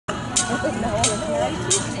Oh,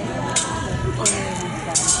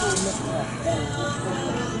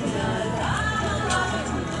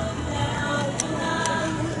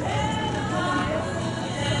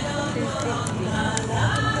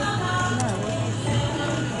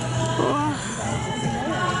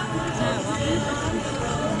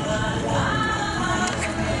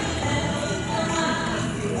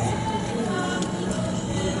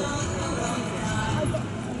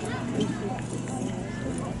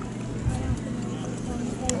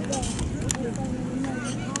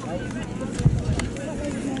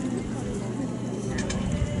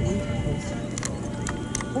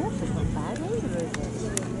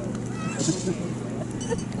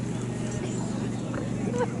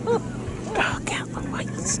 can't look like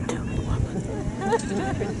it's still.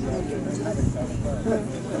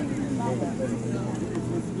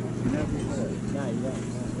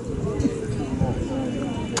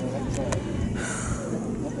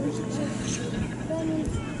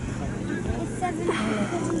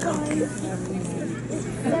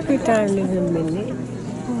 Every time there's a minute.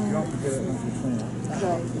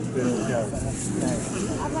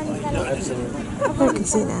 I can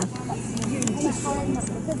see that.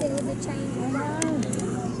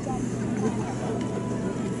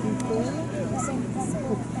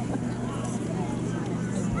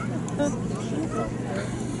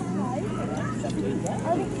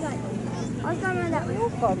 I was going around that way.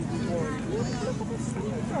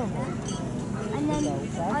 And then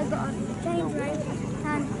I got a change ring,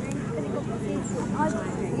 hand ring, because it got confused. I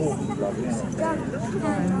got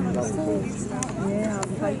Yeah,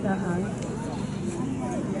 I'll take that home.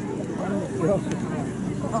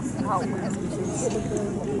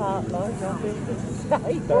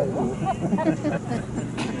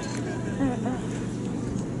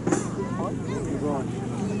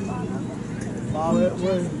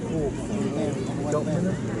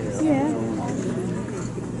 Yeah.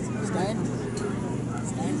 Stand.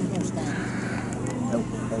 Stand or stand? Nope.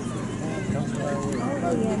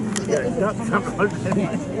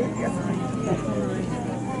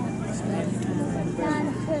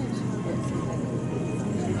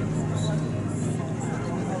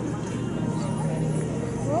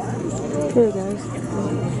 Here it goes.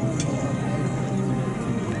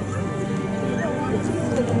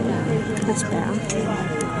 That's better.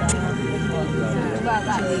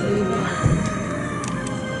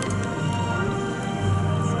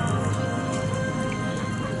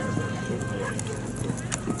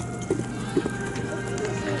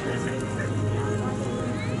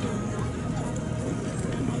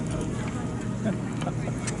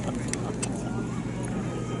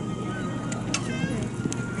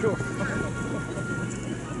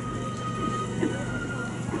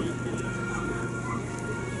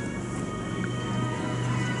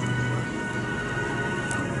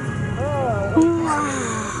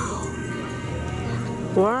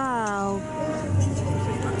 Wow.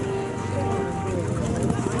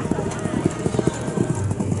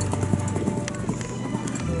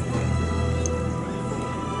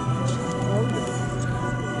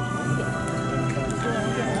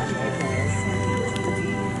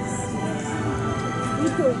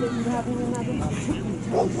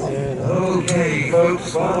 Okay,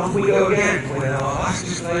 folks, well, off we go again with our last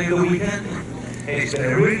display of the weekend. It's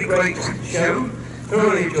been a really great show.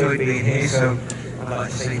 Thoroughly enjoyed being here, so I'd like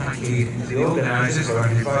to say thank you to the organisers for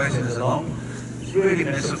inviting us along. It's really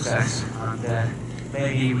been a success, and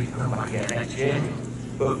maybe we can come back again next year.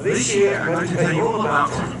 But this year, I'm going to tell you all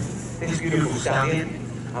about this beautiful stallion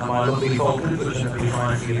and my lovely falcon, which I'm going to be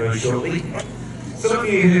flying for you very shortly. Some of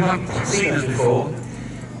you who haven't seen us before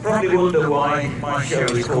probably wonder why my show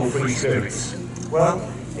is called Free Spirits.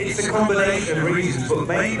 Well, it's a combination of reasons, but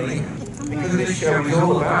mainly because this show is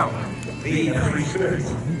all about being a free spirit.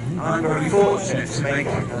 I'm very fortunate to make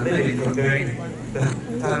a living from doing that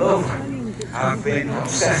I love. I've been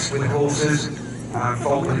obsessed with horses and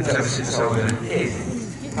falcons ever since I was a kid.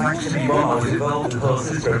 Thanks to me mum, I was involved with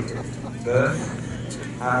horses from birth.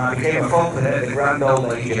 And I became a falconer at the grand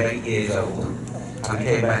old age of 8 years old. I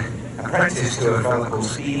became an apprentice to a fellow called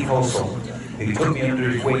Steve Halsall, who took me under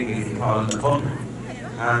his wing, if you pardon the pun,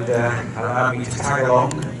 and allowed me to tag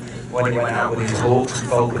along when he went out with his hawks and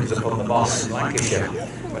falcons up on the moss in Lancashire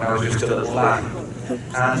when I was just a little lad.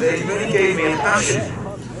 And it really gave me a passion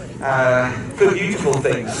for beautiful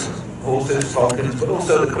things, horses, falcons, but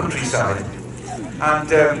also the countryside. And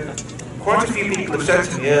quite a few people have said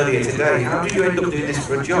to me earlier today, how did you end up doing this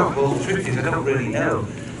for a job? Well, the truth is I don't really know.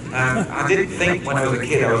 I didn't think when I was a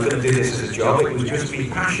kid I was going to do this as a job. It was just my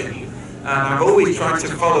passion. And I've always tried to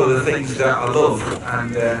follow the things that I love,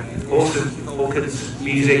 and horses, falcons,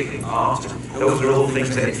 music, art, Those are all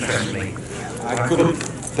things that interest me. I couldn't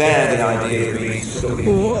bear the idea of being stuck in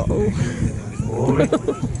boring.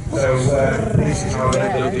 So this is how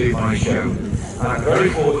I do my show. I'm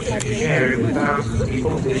very fortunate to share it with thousands of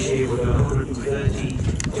people. This year we've done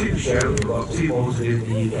 132 shows. We've got 2 more to do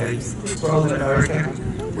in the UK. 12 in America.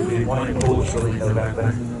 We'll be 1 in Portugal in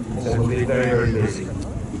November. So we'll be very, very busy.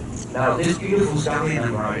 Now this beautiful stallion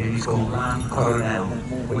I'm riding is called Lamb Coronel,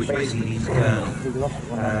 which basically means colonel.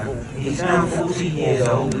 He's now 14 years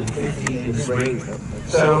old and 15 in the spring.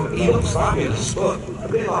 So he looks fabulous, but a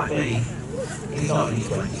bit like me, he's not in his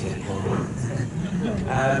 20s anymore.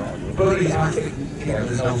 But I think,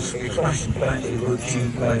 there's an old expression, plenty of good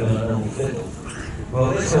tune played on an old fiddle.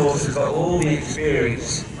 Well, this horse has got all the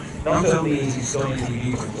experience. Not only is he stunningly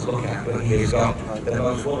beautiful to look at, but he has got the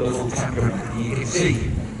most wonderful temperament. You can see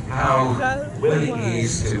how willing he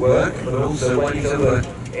is to work, but also when he's over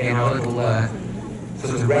in our little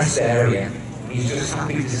sort of rest area, he's just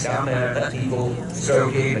happy to stand there and let people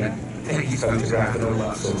stroke him and take his photograph and all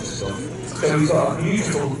that sort of stuff. So he's got a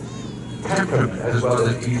beautiful temperament as well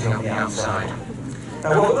as beauty on the outside.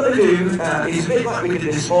 Now what we're going to do is a bit like we did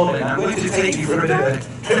this morning. I'm going to take you for a bit of a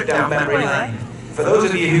trip down memory lane. For those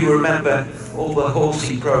of you who remember all the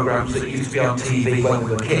horsey programs that used to be on TV when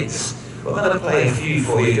we were kids, we're going to play a few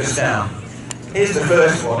for you just now. Here's the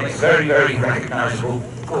first one. It's very, very recognisable.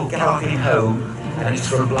 It's called Galloping Home, and it's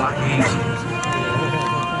from Black Beauty.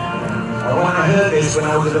 And when I heard this when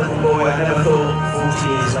I was a little boy, I never thought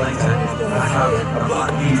 40 years later I'd have a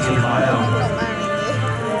Black Beauty of my own.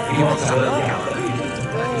 If you want to have a look at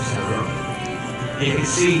it, you can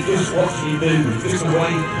see just watching you move, just the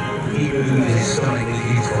way he moves is stunningly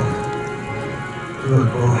beautiful. Good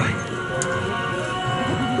boy.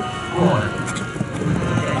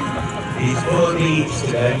 He's full of needs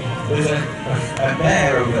today. There's a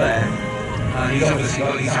bear over there, and he's obviously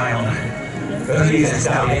got his eye on her. But he's a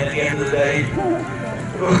stallion at the end of the day.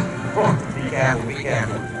 Be careful, be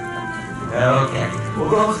careful. Okay, we'll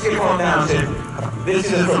go and skip on down to, this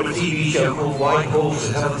is from a TV show called White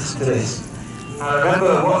Horses. Have a listen to this. I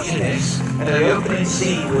remember watching this, and the opening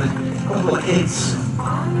scene was a couple of kids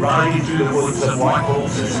riding through the woods on white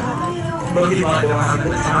horses, looking like they were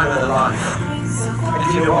having the time of their life.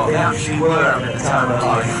 And you know what, they actually were having the time of their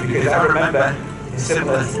life, because I remember a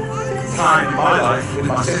similar time in my life with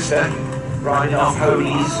my sister, riding off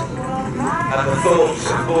ponies, and the thoughts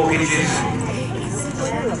of mortgages,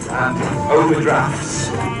 and overdrafts,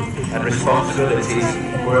 and responsibilities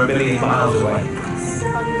were a million miles away.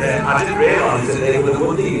 I didn't realise that they were the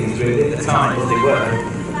woodies really at the time, but they were.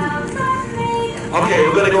 Okay,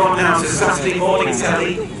 we're going to go on now to Saturday morning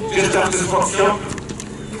telly, just after Spot Shop.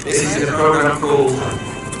 This is a programme called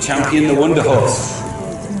Champion the Wonder Horse.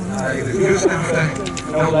 Just after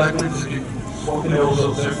Noel Edmonds swapping all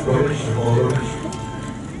sorts of rubbish and more rubbish.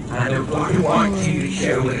 And a black and white TV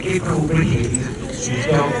show with a kid called Ricky, she's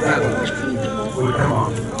dog Rebel, would come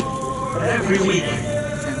on. And every week,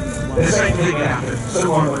 the same thing would happen.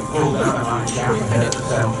 Someone would fall down and might shout and hurt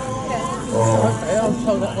themselves. Or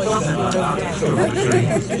something like that. So literally, I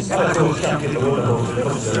told Champion the Wonder Horse that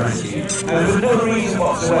comes to the rescue. And for no reason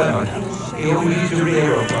whatsoever, he always used to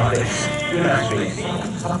rear up like this. Good actually.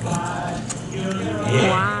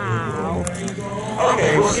 Yeah.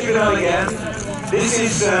 Okay, we'll skip it on again. This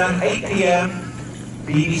is 8 PM,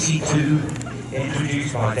 BBC 2,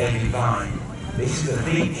 introduced by David Vine. This is a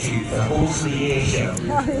theme tune for Horse of the Year show.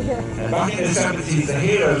 And back in the 70s, the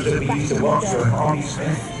heroes that we used to watch were Arnie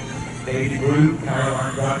Smith, David Brew,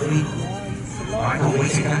 Caroline Bradley, Michael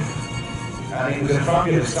Whittaker. And it was a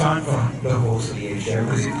fabulous time for the Horse of the Year show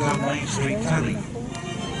because it was on mainstream telly.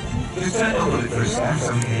 Just turn it up a bit for a step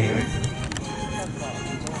so we can hear it.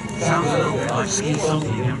 Sounds a little bit like Ski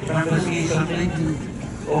Something. You remember Ski Something?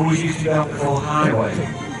 Always used to go before Highway.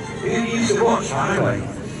 Who used to watch Highway?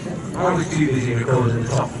 I was too busy recording the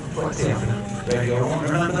top 20 on the radio. I won't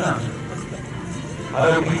remember that. I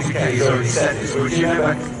don't think Peter Kay's already said this, but do you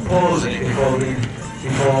remember pausing before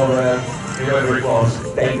whoever it was,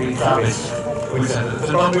 David Travis, who said that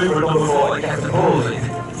the long we were number 4 and kept pausing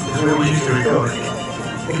is where we used to record.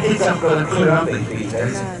 The kids haven't got a clue, have they, these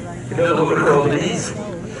days? They don't know what recording is.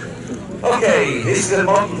 Okay, this is a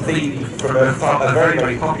modern theme from a very,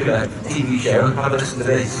 very popular TV show. Have a listen to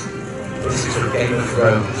this. This is from Game of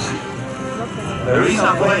Thrones. The reason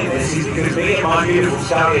I'm playing this is because me and my beautiful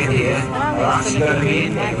stallion here are actually going to be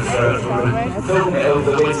in Game of Thrones. We're going to film it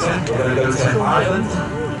over the winter. We're going to go to Ireland,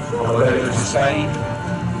 or we're going to go to Spain.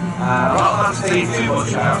 I'm not going to tell you too much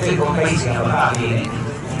about it, but basically I'm a baddie in it.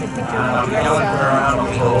 And I'll be galloping around on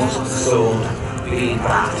the horse with the sword, being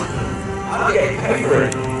bad. I'm getting paid for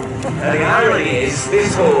it. And the irony is,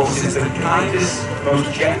 this horse is the kindest,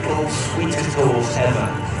 most gentle, sweetest horse ever.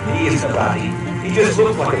 He isn't a baddie. He just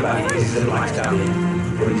looks like a baddie because he's a black stallion,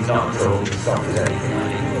 but he's not at all as soft as anything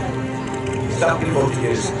like it. Stamping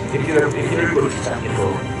footages, if you're a good stamping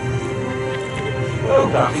foot. Oh,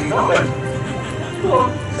 perhaps he's not then. Go on,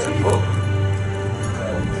 set your foot.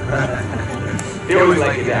 They always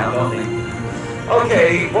let you down, don't they?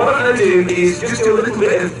 Okay, what I'm going to do is just do a little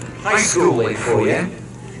bit of high schooling for you.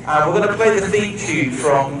 We're going to play the theme tune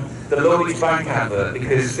from the Lloyds Bank advert,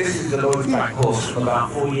 because this is the Lloyds Bank horse from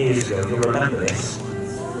about 4 years ago. You'll remember this.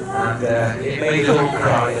 And it made us all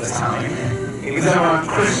cry at the time. It was around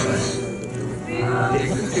Christmas. And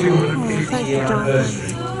it's the 250 year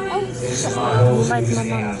anniversary. This is my horse. Like my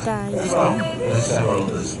mum died. Well, there's several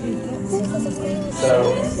others. So,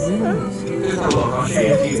 just have a look. I'll show you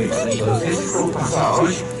a few bits of these. This is called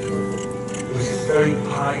Passage, which is a very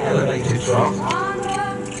high elevated trot.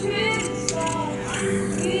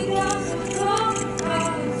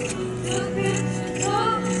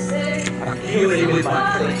 Feel it with my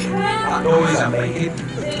click, that noise I'm making.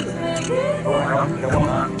 Oh, hang on, come on,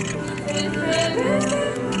 man.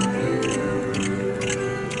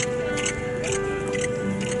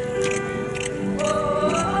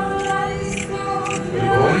 Good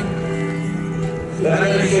boy. Then I'm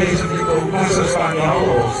going to show you something called Paso Spaniel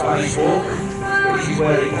or Spanish walk, which is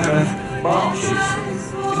where it kind of marches.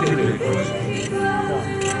 Just going to do it for us.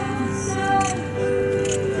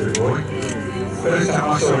 Good boy. First time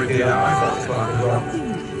I saw it do that, I felt fun as well.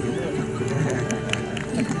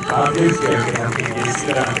 I'm just joking, I'm thinking it's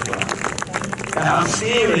good as well. And I'm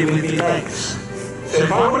steering with my legs. So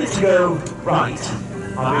if I wanted to go right,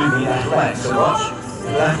 I move my left leg. So watch,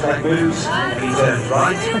 the left leg moves and he turns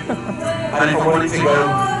right. And if I wanted to go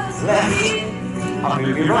left, I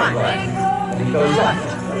move my right leg and he goes left.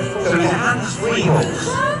 So it's a hands-free horse.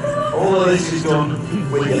 All of this is done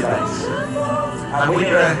with your legs. And when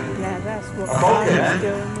you're a falconer,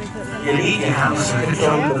 you need your hands to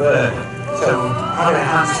control the bird. So having a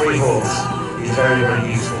hands-free horse is very,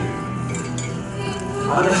 very useful.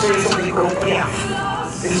 I'm going to show you something called piaf.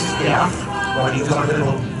 This is piaf, where you just have a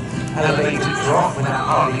little elevated drop without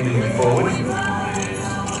hardly moving forward.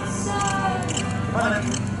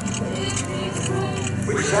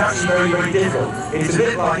 Which is actually very, very difficult. It's a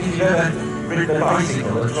bit like if you've ever ridden a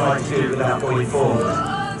bicycle and tried to do it without going forward.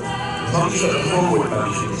 As long as you've got the forward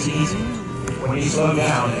motion, it's easy. When you slow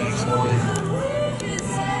down, it's more difficult.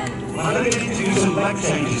 I'm going to do some leg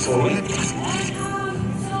changes for you.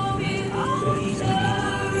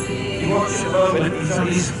 You watch at the moment, he's on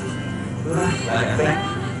his left leg, I think.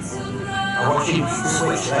 I watch him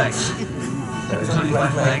switch legs. So it's on his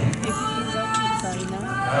left leg.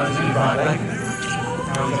 Now he's on his right leg.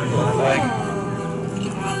 Now he's on his left leg.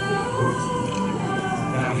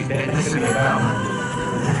 Now he's dead messing me about.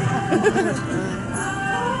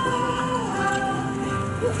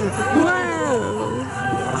 Wow!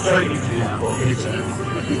 I'm showing you to do that, but it's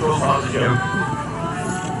all part of the joke.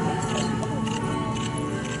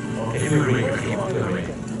 Okay, do a ring, do a ring.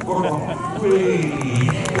 Go on, wee!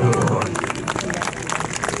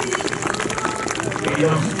 He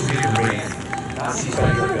loves to do the ring. That's his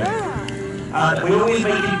favourite bit. And we always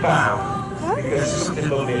make him bow, because there's something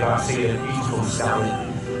lovely about seeing a beautiful stallion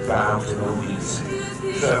bow to an audience.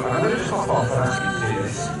 So I'm going to just hop off and ask you to do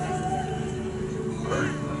this.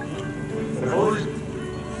 But always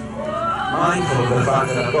mindful of the fact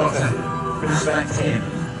that I've got to respect him.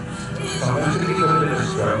 So I'm going to give you a little bit of a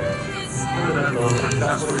stroke.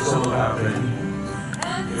 That's what it's all about, really.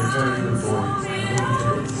 You're a very good boy.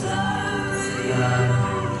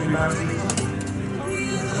 Too bouncy.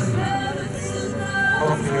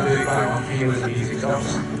 Hopefully we'll do it back on cue as the music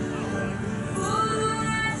stops.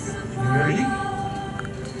 You ready?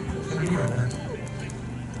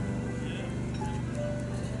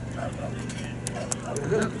 A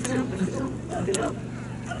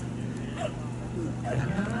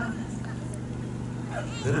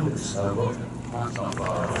little bit slow, but that's not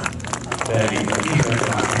far off. There you go, keep it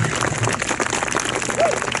back.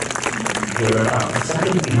 You're about a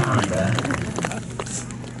second behind there.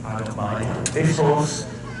 I don't mind. This horse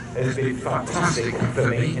has been fantastic for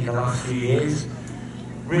me in the last few years.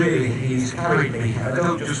 Really, he's carried me. I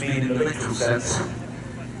don't just mean in the literal sense.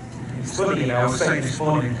 It's funny, I was saying this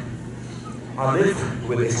morning, I live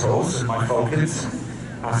with this horse and my falcons.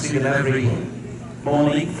 I see them every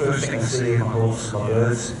morning. First thing I see is my horse, my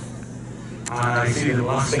birds. And I see them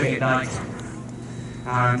last thing at night.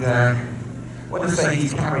 And when I say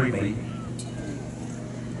he's carried me,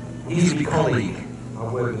 he's my colleague. I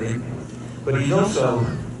work with him. But he's also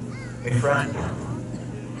my friend.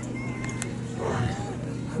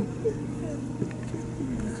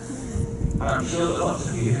 And I'm sure that lots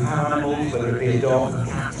of you who have animals, whether it be a dog, a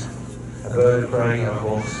cat, a bird of prey, or a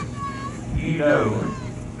horse, you know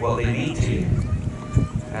what they mean to you.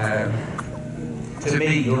 To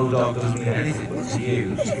me, your dog doesn't mean anything, but to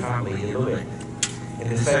you, to your family, you love it. In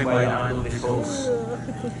the same way that I love this horse.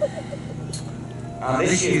 And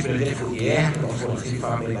this year's been a difficult year. I lost one or two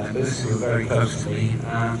family members who were very close to me,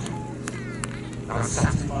 and I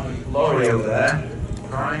sat in my lorry over there,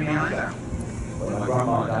 crying my eyes out. When my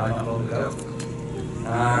grandma died not long ago. And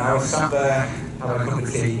I was sat there, having a cup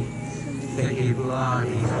of tea, thinking,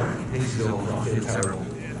 bloody, this is all, I feel terrible.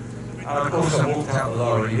 And of course I walked out the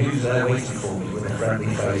lorry, who's there waiting for me with a friendly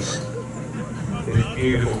face. This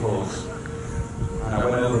beautiful horse. And I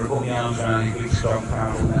went over and put my arms around his big, strong,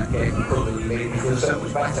 powerful neck, gave him a cuddle, and made me feel so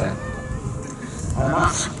much better. And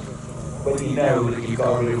that's when you know that you've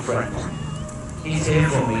got a real friend. He's here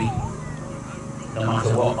for me, no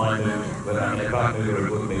matter what my mood, whether I'm in a bad mood or a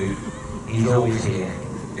good mood, he's always here.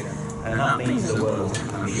 And that means the world.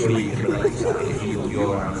 I'm sure you can relate to that if you love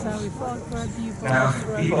your animals. Now,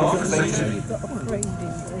 people often say to me,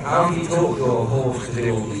 how do you taught your horse to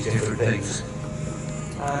do all these different things?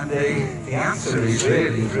 And the answer is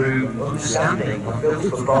really through understanding. I've built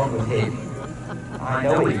up a bond with him. I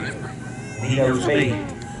know him, and he knows me.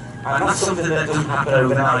 And that's something that doesn't happen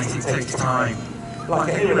overnight, it takes time.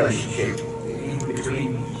 Like any relationship, even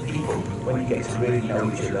between people, when you get to really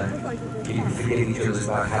know each other, you can forgive each other's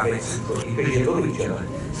bad habits, but because you love each other.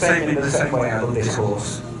 Same in the same way I love this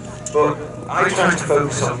horse. But I try to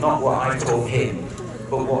focus on not what I taught him,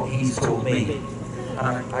 but what he's taught me.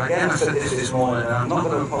 And again, I said this morning, and I'm not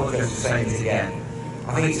going to apologise for saying it again. I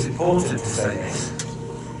think it's important to say this.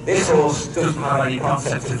 This horse doesn't have any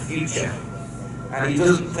concept of the future, and he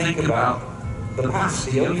doesn't think about the past.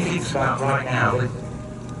 He only thinks about right now. He's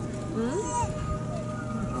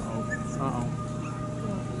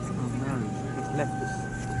left us.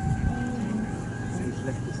 He's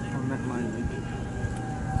left us on that moment.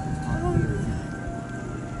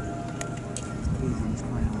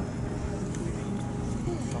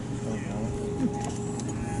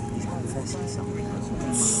 He's confessing something.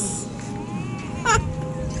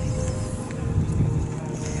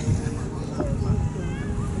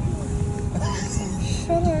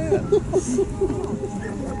 Shut up.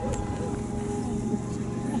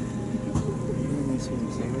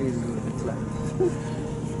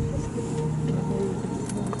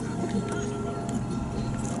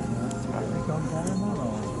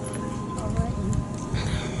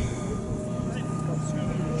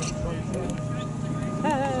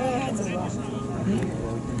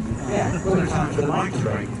 Yeah, what a time for the mic to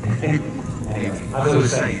break. Anyway, as I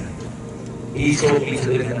was saying, he's taught me to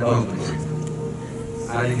live in the moment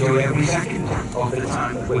and enjoy every second of the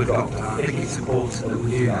time that we've got. I think it's important that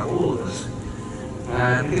we do that, all of us.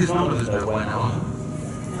 Because none of us know when our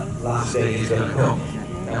last day is going to come.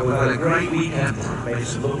 And we've had a great weekend, made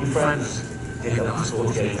some lovely friends in the last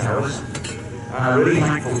 48 hours. And I'm really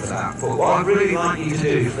thankful for that. But what I'd really like you to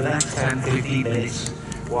do for the next 10-15 minutes,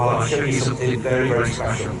 while I show you something very, very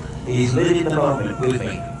special, is live in the moment with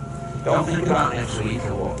me. Don't think about next week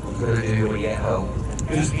or what we're going to do when you get home.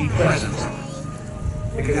 Just be present.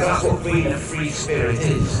 Because that's what being a free spirit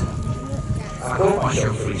is. I call my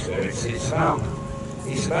show Free Spirits. It's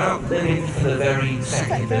about living for the very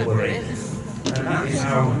second that we're in. And that is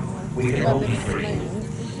how we can all be free.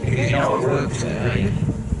 Because you're not at work today, are you?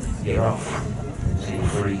 You're off. So you're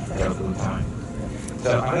free to have a good time.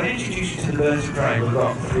 So I'm going to introduce you to the birds of prey. We've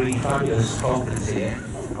got 3 fabulous falcons here.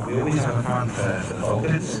 And we always have a fanfare for the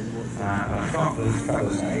falcons. And I can't believe the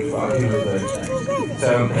feathers names, but I'll give you the birds' names.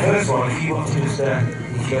 So the first one, if you want to just,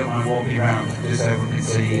 if you don't mind walking around, just so everyone can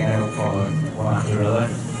see and they'll follow one after another.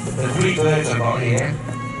 The 3 birds I've got here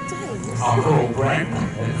are called Bren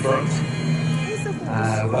at the front.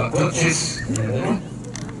 We've got Duchess in the middle.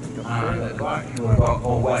 And at the back we've got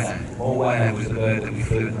Morwenna. Morwenna was the bird that we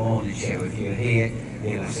flew in the morning show. If you were here,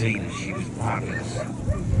 you'll have seen her. She was fabulous.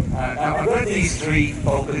 Now I've got these 3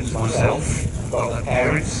 falcons myself. I've got their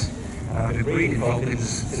parents. And I've been breeding falcons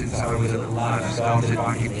since I was a little lad. I started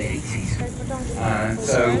back in the 80s. And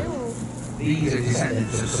so these are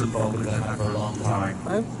descendants of some falcons I've had for a long time.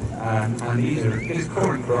 And these are, this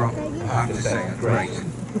current crop, I have to say, are great.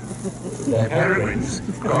 They're peregrines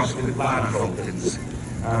crossed with ladder falcons.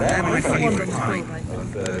 They're my favourite type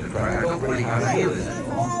of bird of prey. I don't really have healers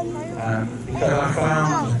anymore. Because I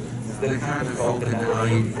found the kind of falcon that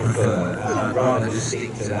I prefer, and I'd rather just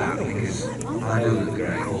stick to that because I know that they're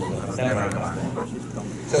great older. I've never had that one.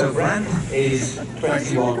 So Bren is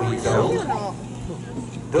 21 weeks old.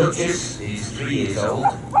 Duchess is 3 years old.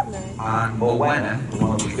 And Morwenna, the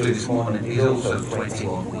one we flew this morning, is also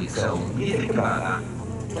 21 weeks old. You think about that.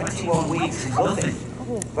 21 weeks is nothing.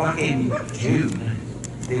 Back in June,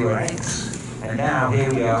 they were eggs. And now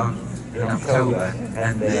here we are in October,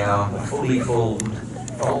 and they are a fully formed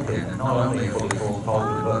falcon. And not only a fully formed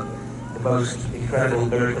falcon, but the most incredible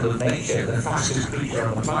miracle of nature, the fastest creature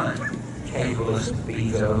on the planet, capable of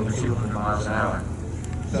speeds of over 200 miles an hour.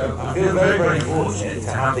 So I feel very, very fortunate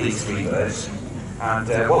to have these three birds. And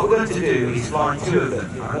what we're going to do is fly two of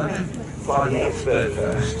them. I'm going to fly the expert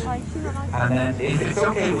first, and then if it's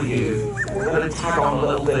okay with you, we're going to tag on a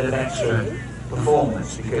little bit of extra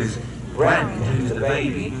performance, because Bren, who's the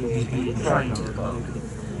baby, who's been trained to bug,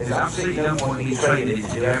 there's absolutely no point in me training him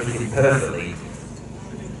to do everything perfectly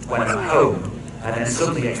when I'm at home, and then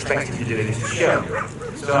suddenly expecting to do it at a show.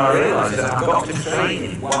 So I realised that I've got to train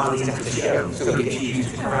him while he's at the show, so he gets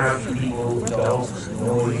used to crowds, people, dogs,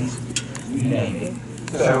 noise, you name it.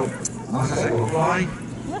 So, as I say, we'll fly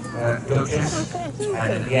Duchess, and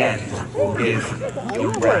at the end we'll give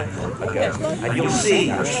young Bren a go. And you'll see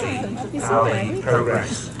actually how they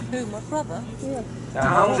progress. Who, my brother? Now,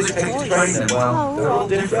 how long does it take to train them? Well, they're all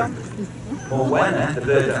different. Morwenna, the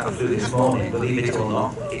bird that I flew this morning, believe it or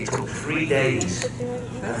not, it took 3 days.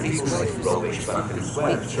 People say it's rubbish, but I can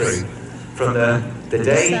swear it's true. From the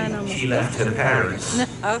day she left her parents,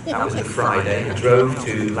 that was the Friday, I drove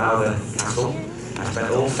to Lowther Castle. I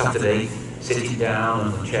spent all Saturday sitting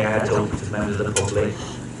down on a chair talking to members of the public.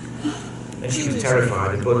 And she was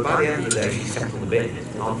terrified, but by the end of the day she settled a bit.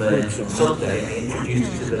 On the Sunday I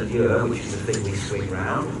introduced her to the lure, which is the thing we swing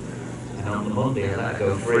round. And on the Monday I let her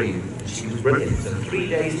go free, and she was brilliant. So 3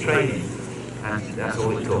 days training, and that's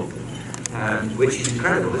all it took. Which is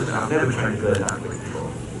incredible, isn't it? I've never trained a bird that quick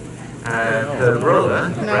before. Her brother,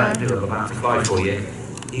 Brad, who I'm about to fly for you,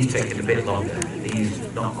 he's taken a bit longer. He's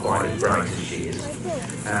not quite as bright as she is.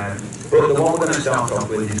 But the one we're going to start off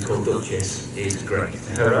with is called Duchess, is great.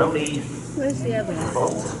 Her only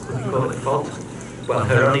fault, would you call it fault? Well,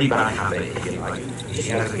 her only bad habit, if you like, is she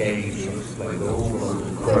has a game like all the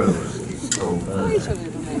local crows. It's called birds.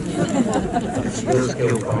 She does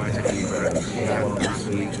kill quite a few crows. She had one last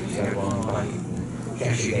week, she had one by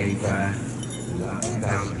Cheshire Game Fair.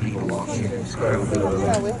 2,000 people watching, scroll through the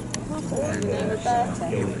and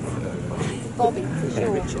Bobby, for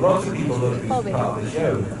sure. lots of people look at this part of the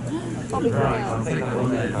show. Right, I'll take that one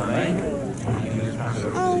there if I may.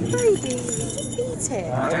 Oh, baby, just eat it.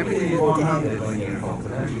 Everything is one-handed when you're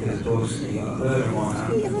confident, because of course you've got a bird in one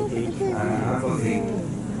hand. I've got the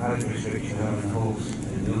height restriction on the horse in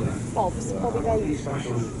the other. Bob's, Bobby I've got baby. these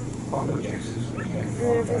special pocket jacksons which get If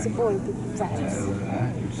there's a boy, big rat. over there,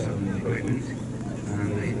 who sell them the equipment, and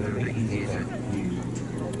they're a bit easier to use.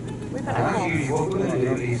 We've And had a that's lot. usually what we're going to do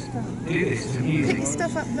is do this to Pick music. your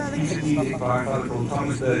stuff up, darling. Piece of music by a fellow called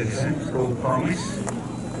Thomas Ferguson. It's called Promise.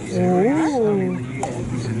 It's a Ooh. very unusual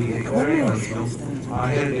piece of music, very emotional. I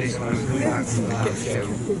heard this when I was coming back from the last show.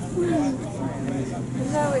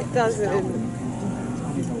 No, it doesn't.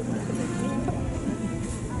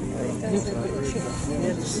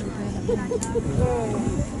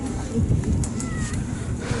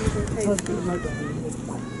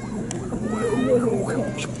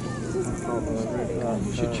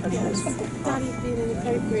 Daddy's being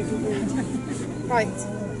inappropriate with me. Right.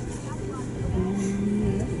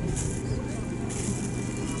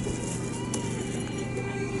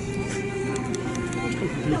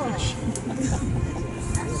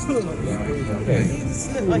 Okay. You just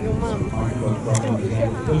look like your mum. I've got problems again.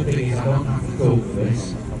 The good thing is I don't have to go for this.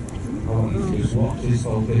 I want you to just watch this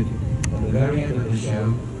falcon. At the very end of the show,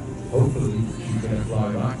 hopefully she's going to fly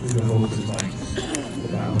back through the horse's legs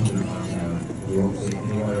about 100 miles an hour. We won't see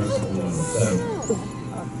anywhere else in the world. So,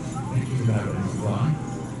 thank you for having us fly.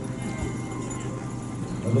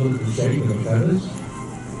 A look at the shape of the feathers.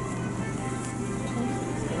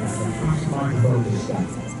 And pass the microphone to Stan.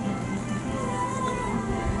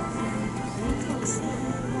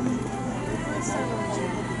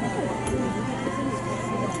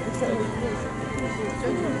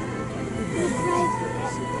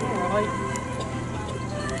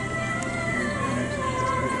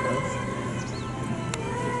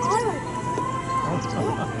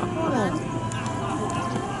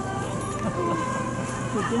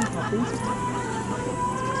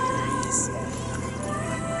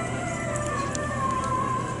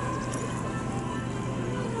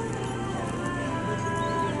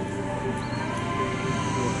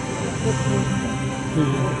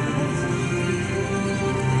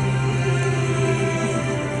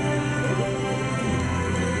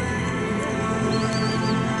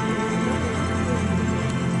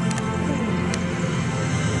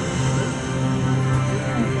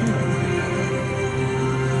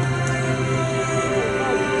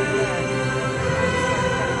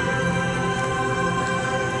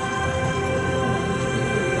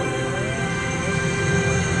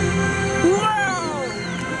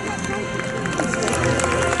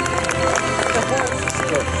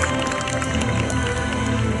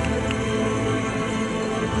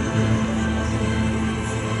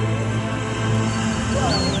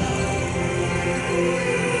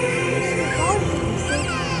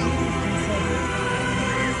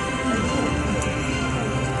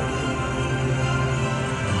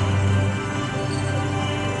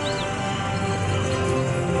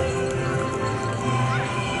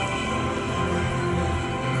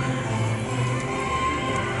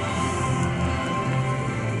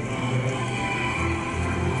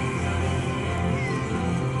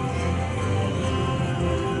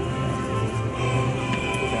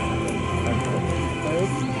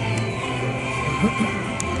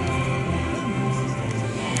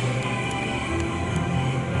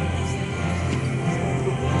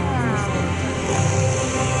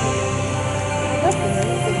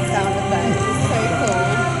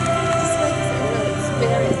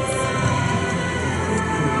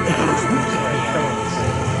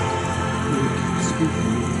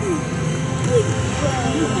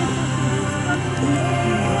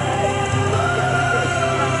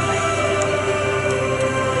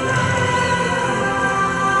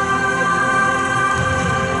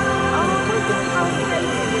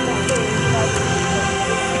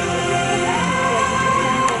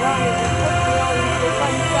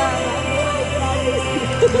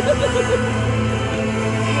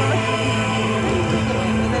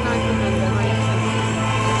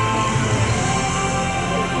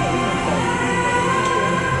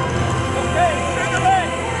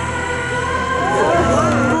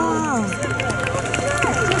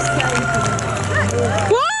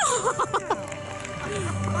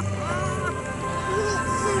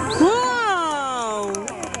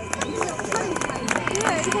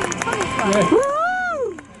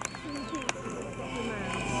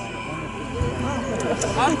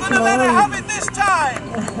 I'm gonna let her have it this time!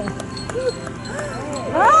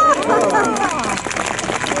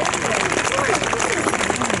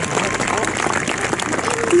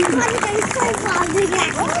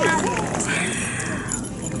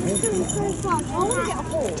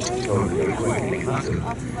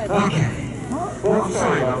 Okay. Well, I'm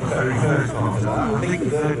sorry about the very first part of that. I think the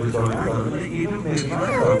third was on the phone. You didn't really know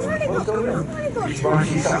what's going on. Which why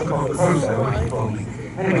she sat upon the post there waiting for me.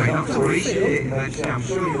 Anyway, not to worry. I'm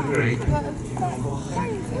sure you agree.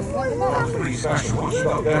 That's pretty special. What she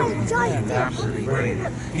got going was absolutely brilliant.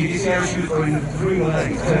 Did you see how she was going through the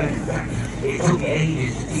legs, turning back? It took me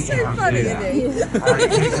ages to teach her how to do that. And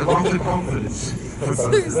it takes a lot of confidence from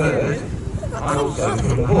both the bird and also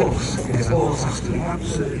from the horse, because the horse has to be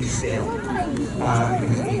absolutely still.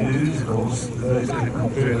 Because if he moves, of course, the bird's going to come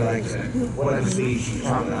through the legs at whatever speed she's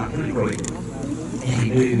travelling at pretty quick. If he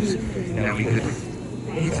moves, we could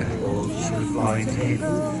hit her or she would fly into him.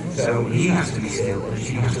 So he has to be still and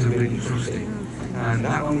she has to really trust him. And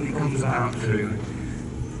that only comes about through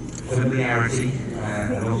familiarity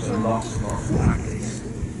and also lots and lots of practice.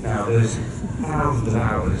 Now there's thousands of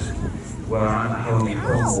hours where I'm at home in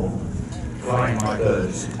Cornwall flying my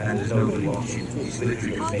birds and there's nobody watching. It's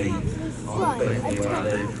literally just me on the cliff where I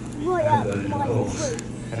live and the bird in the course.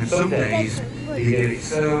 And some days they did it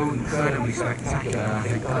so incredibly spectacular and I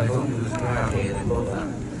think, God, if only there was a crowd here, they'd love that.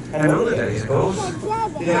 And other days, of course,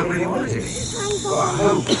 they don't really want to do it. But I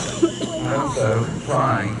hope and also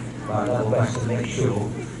try my level best to make sure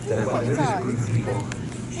that when there is a group of people,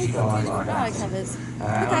 she flies like that.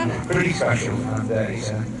 And pretty special and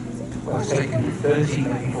it's taken 30,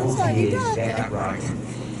 maybe 40 years to get that right.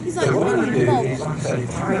 So what I'm going to do is, like I say,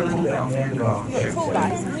 tie a little bit on the end of our show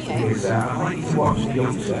is I want you to watch the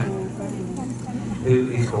youngster who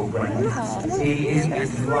is called Brendan. He isn't as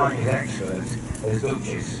blind as expert as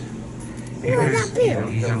Duchess because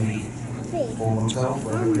he's only 4 months old,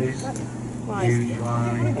 whatever it is. Huge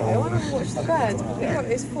line, I want to watch the bird.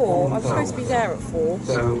 It's 4. I'm supposed to be there at 4.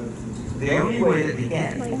 So the only way that they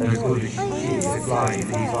get as good as she is at flying is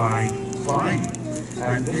by flying.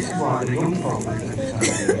 And this is why the young folk at this time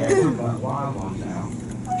of the year, about wild ones now,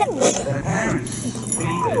 their parents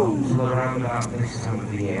feed them until around about this time of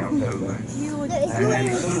the year, October. And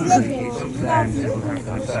then suddenly it's up to them to look after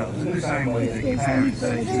themselves. In the same way that your parents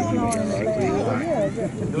say to you, you're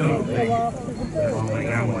they're on the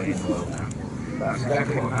ground way in the world now. That's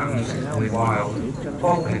exactly what happens with wild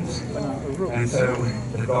falcons. And so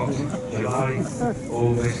they've got July,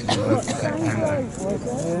 August, September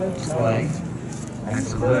to play and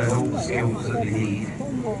to learn all the skills that they need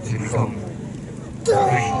to become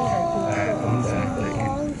proficient hunter that can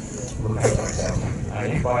look after themselves. And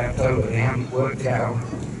if by October they haven't worked it out,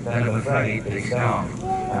 then I'm afraid they start.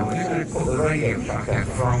 And we're just going to put the radio track out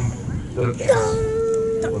from Duchess.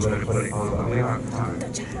 We're going to put it on, are we out of time?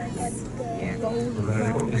 Yeah. We're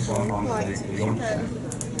going to put this one on the youngster.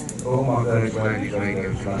 All my birds wearing these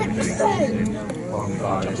radios running on the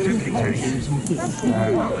fly. There's 2 dictations. Not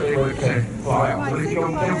that they won't fly up, but if you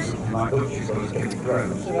don't kill something like Duchess goes to get the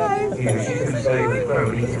crows, she's going to stay with the crow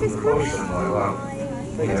and eat it from the bush somewhere. Well,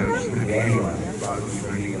 she could be anywhere, like she's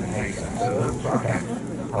really in a haystack. So the little tracker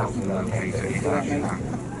helps me locate her if that actually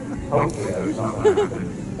happens. Hopefully, though, it's not going to happen.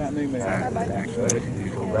 The next bird is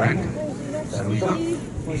called Brand. So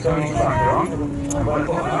he's going to back her on. I'm going to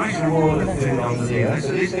put a nice reward of food on the deal. So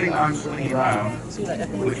this thing I'm swinging around,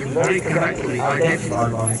 which was very correctly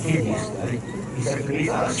identified by the kid yesterday, he said to me, is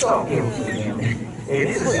that a sock you're giving me? It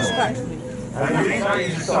is a sock. And the reason I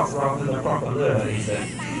use a sock rather than a proper lure is that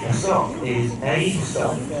a sock is A,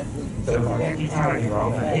 sock. So if I get the target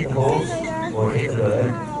wrong and I hit the horse or hit the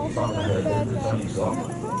bird, it's not going to hurt them, it's only sock.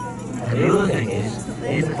 And the other thing is,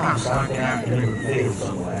 in the past I've been out in the middle of the field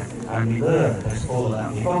somewhere and my lure has fallen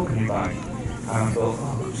out my falconry bag. And I thought,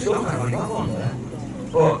 oh, still haven't got one there.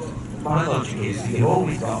 But my logic is that you've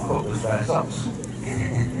always got a couple of spare socks.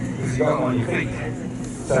 Because you've got them on your feet.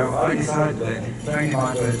 So I decided that training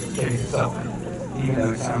my bird to chase a sock, even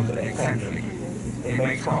though it sounds a bit eccentric, it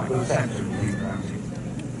makes quite good sense when you think about it.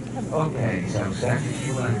 Okay, so Steph, if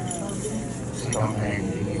you sit on there and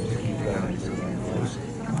you just keep going until the end of us.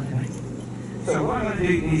 So what I'm going to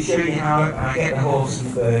do is show you how I get the horse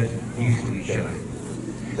and the bird used to each other.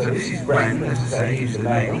 So this is Bren, as I say, he's the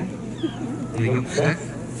male, the youngster.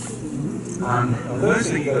 And the first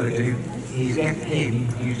thing you've got to do is get him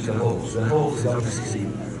used to the horse. The horse has obviously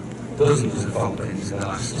seen dozens of foalings in the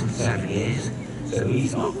last 7 years, so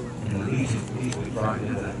he's not in the least bit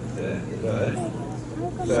frightened of the bird.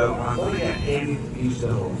 So I've got to get him used to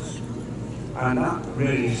the horse. And that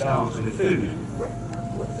really starts with food.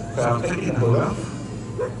 So I'm taking the hood off,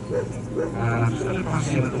 and I'm just going to pass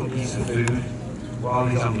him a little piece of food while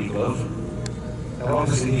he's on my glove. Now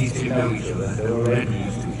obviously these two know each other, they're already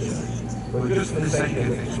used to each other. But just for the sake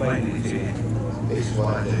of explaining it to you, this is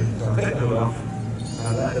what I do. So I take the hood off, and I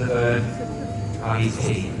let the bird have his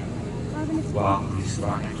tea while he's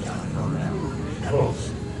right next to me on now. Of course.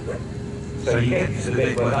 So you get to the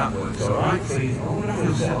bit where that works, alright? So you all have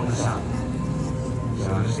to sit on the saddle. So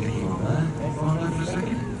I'll just stick you on there. On there for a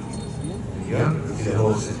second. There you go. See the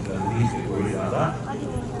horse isn't the least bit worried about that.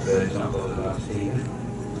 The bird's not bothered about his tea.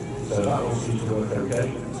 So that all seems to work okay.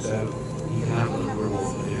 So you can have a little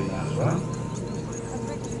reward for doing that as well.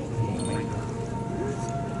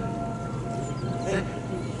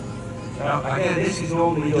 Now again, this is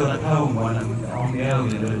normally done at home when I'm on my own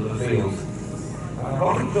in the middle of the field. And I've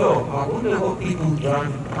often thought, I wonder what people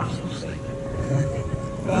driving past will think.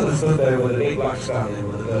 Another stood there with a big black stallion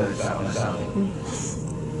with a bird sat on a saddle.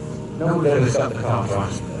 No one ever stopped the car to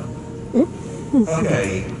ask them.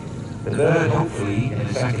 Okay, the bird hopefully in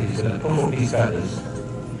a second is going to puff up his feathers,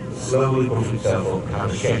 slowly push himself up and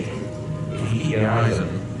have a shake. If you keep your eyes on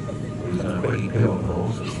him, he's going to quickly poo on the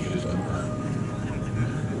horse, which you just don't know.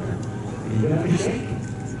 You're going to have a shake.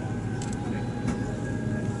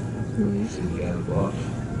 So we go, what?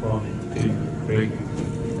 1, 2, 3.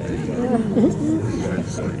 There you go. This is very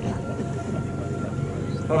slick.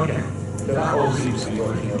 Okay, so that all seems to be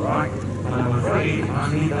working alright. And I'm afraid I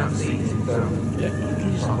need that seat, so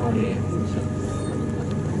just hop here.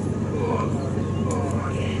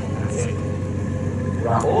 That's it.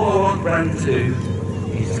 Right, all I want Bren to do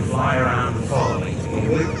is to fly around and follow me to begin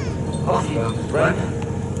with. Off you go, Bren.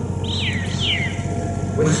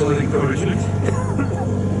 Whistle encouragement.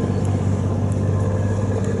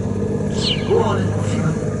 Go on, off you go.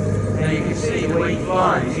 Now you can see the way he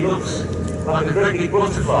flies, he looks like a great big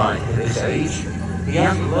butterfly at this age. He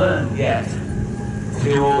hasn't learned yet to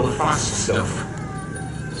do all the fast stuff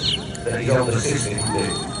that his older sister can do.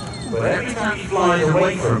 But every time he flies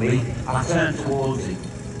away from me, I turn towards him.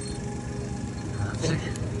 That's it.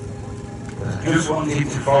 I just want him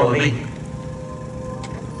to follow me.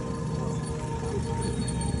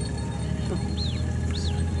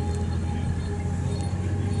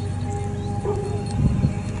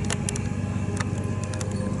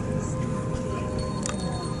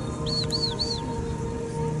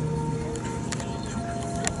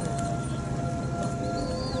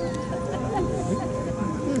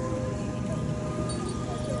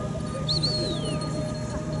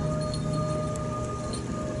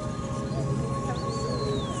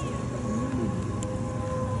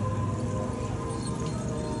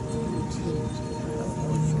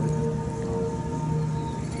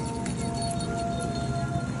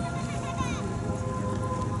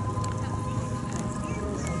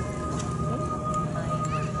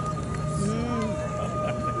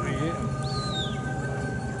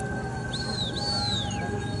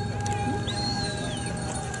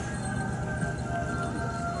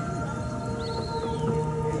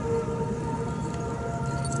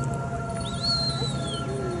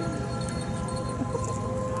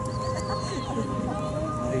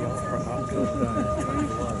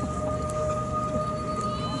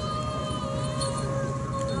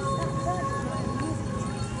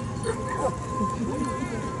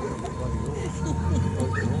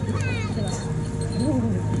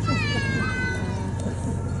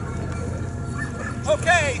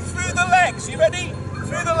 Okay, through the legs. You ready?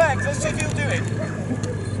 Through the legs. Let's see if you'll do it.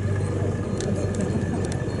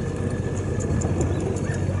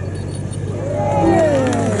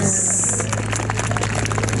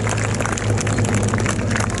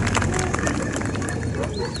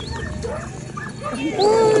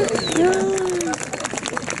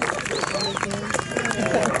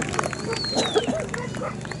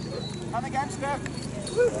 And again, Steph.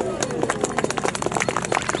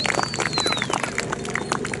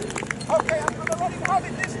 Okay, I'm going to let him have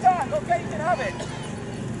it this time. stand. Okay, you can have it.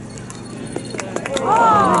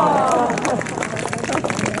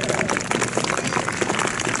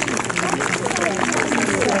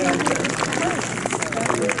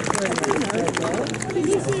 Did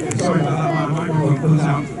you see the Sorry about that, my microphone goes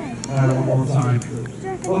out one more time.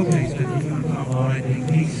 Okay, so you can put up all right in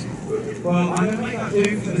peace. Well, I'm going to make that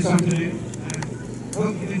do for this afternoon.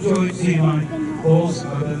 Hope you've enjoyed seeing my horse.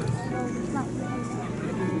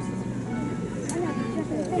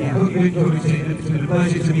 Yeah, hope you enjoyed seeing it. It's been a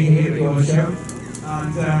pleasure to be here at your show.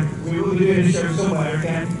 And we will be doing a show somewhere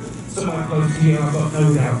again, somewhere close to you, I've got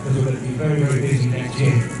no doubt, because we're going to be very, very busy next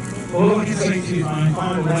year. All I can say to you, my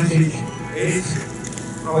final message is,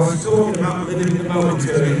 I was talking about living in the moment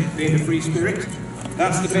journey, being a free spirit.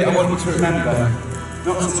 That's the bit I want you to remember.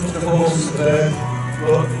 Not so much the horse and the bird,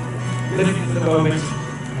 but living in the moment.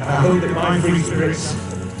 And I hope that my free spirits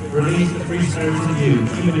release the free spirits in you,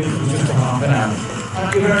 even if it was just for half an hour.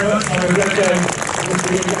 Thank you very much. Have a great day.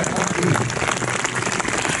 Thank you.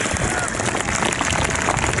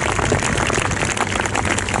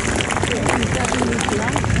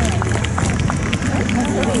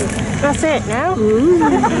 That's it now.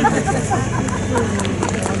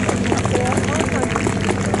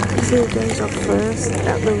 Two goes off first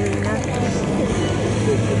at the arena.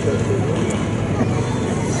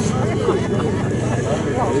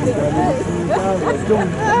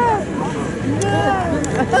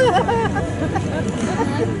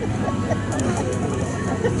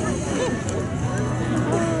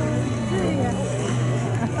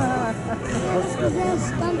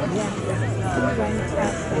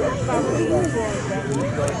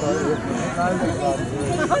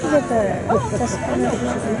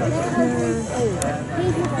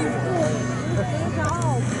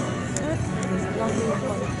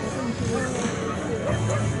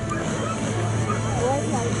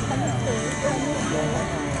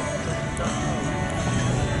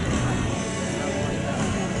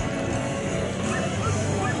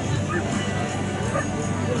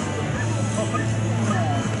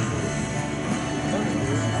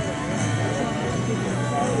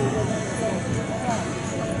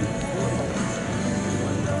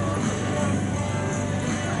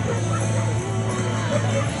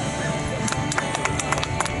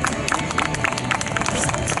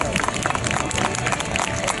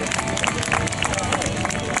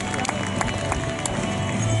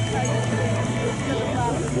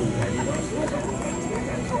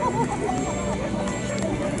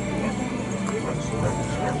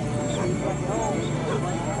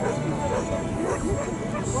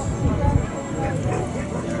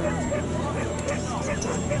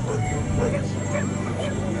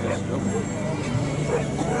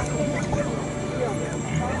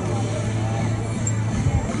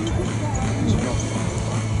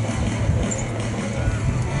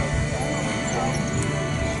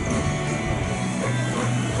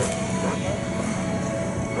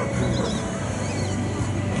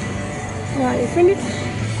 Right, you finished?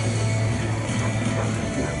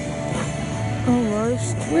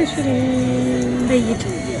 Almost. Where's your lead?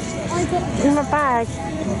 I got, In my bag.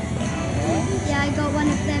 yeah, I got one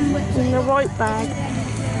of them which In the white bag.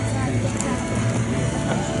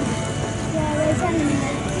 yeah, they're telling me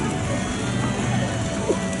that.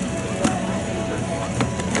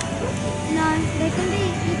 No, they can be,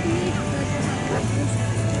 you can use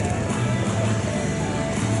those.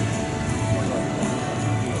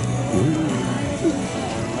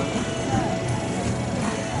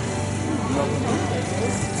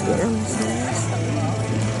 Let's get on the stairs.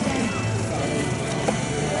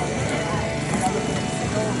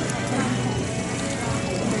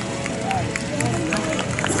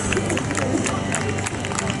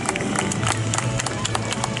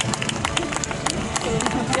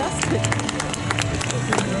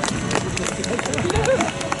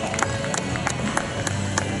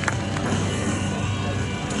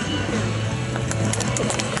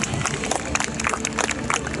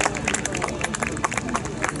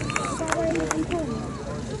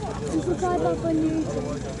 You should try that on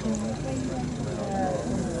YouTube.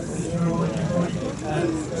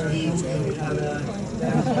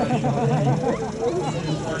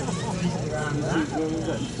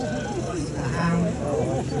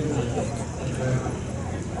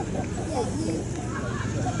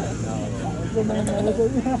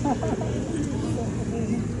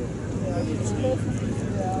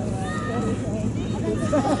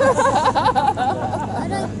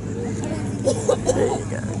 There you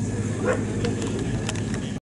go.